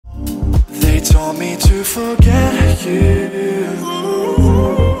told me to forget you.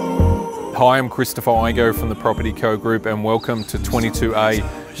 Hi, I'm Christopher Igo from the Property Co Group and welcome to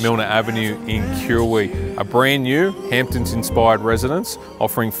 22A Milner Avenue in Kirrawee, a brand new Hamptons inspired residence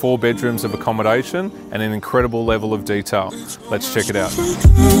offering 4 bedrooms of accommodation and an incredible level of detail. Let's check it out.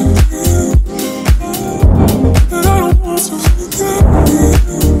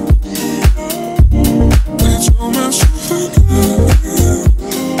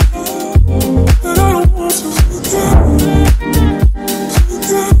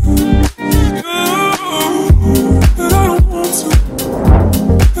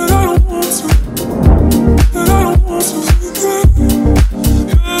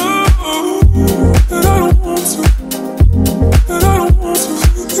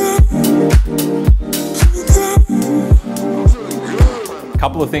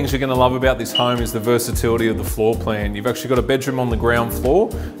 Couple of things you're going to love about this home is the versatility of the floor plan. You've actually got a bedroom on the ground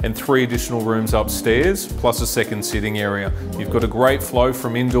floor and 3 additional rooms upstairs, plus a second sitting area. You've got a great flow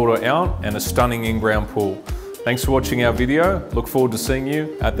from indoor to out and a stunning in-ground pool. Thanks for watching our video. Look forward to seeing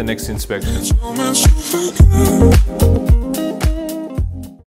you at the next inspection.